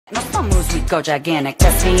No slow moves, we go gigantic.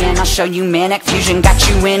 Test me and I'll show you manic. Fusion got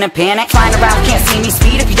you in a panic. Flying around, can't see me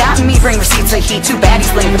speed. If you doubt me, bring receipts of heat. Too bad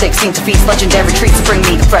he's lame, thick, seem to feast legendary treats to bring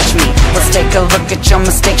me the fresh meat. Let's take a look at your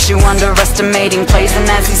mistakes. You underestimating plays, and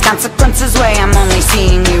as these consequences weigh, I'm only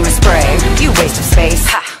seeing you as prey. You waste of space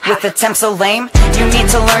with attempts so lame. You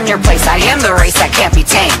need to learn your place. I am the race that can't be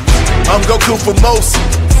tamed. I'm Goku for most,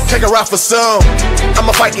 take a ride for some.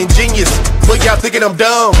 I'm a fighting genius, but y'all thinking I'm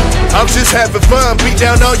dumb. I'm just having fun, beat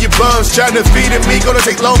down all your bums. Trying to feed me, gonna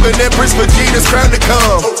take longer than Prince Vegeta's crown to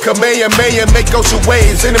come. Kamehameha, make ocean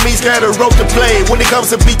waves. Enemies got a rope to play when it comes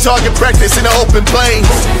to beat target practice in the open plains.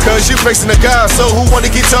 Cause you facing a god, so who want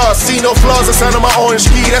a guitar? See no flaws, the sound of my orange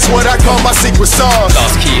key. That's what I call my secret sauce.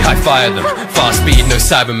 Last key, high fire them. Fast speed, no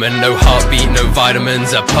Cybermen, no heartbeat, no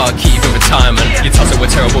vitamins. A park key for retirement. You tussle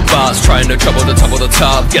with terrible bars, trying no trouble to top of the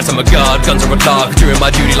top. Guess I'm a god, guns are a lark, doing my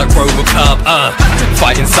duty like Robocop.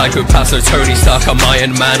 Fighting psychopaths, no Tony Stark, I'm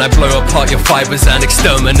Iron Man. I blow apart your fibers and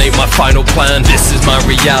exterminate my final plan. This is my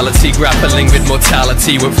reality, grappling with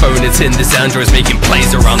mortality. We're phonies in this androids, making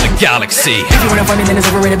plays around the galaxy. If you wanna find me, then it's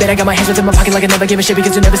overrated, but I got my hands within my pocket like I never give a shit.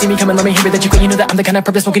 Because you never see me coming, let me hear it that you quit. You know that I'm the kind of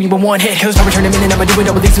purpose smoking you in one hit. Cause my return a minute, I'ma do it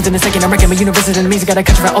all with these within a second. I'm wrecking my universe and enemies, I gotta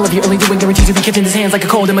cut you out all of you. Only doing guarantees to be kept in his hands like a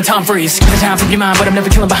cold in my Tom Freeze. The time from your mind, but I'm never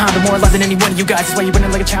killing behind. But more alive than any one of you guys. That's why you're running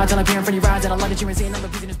like a child till I'm here in front of your eyes. And I love that you're insane.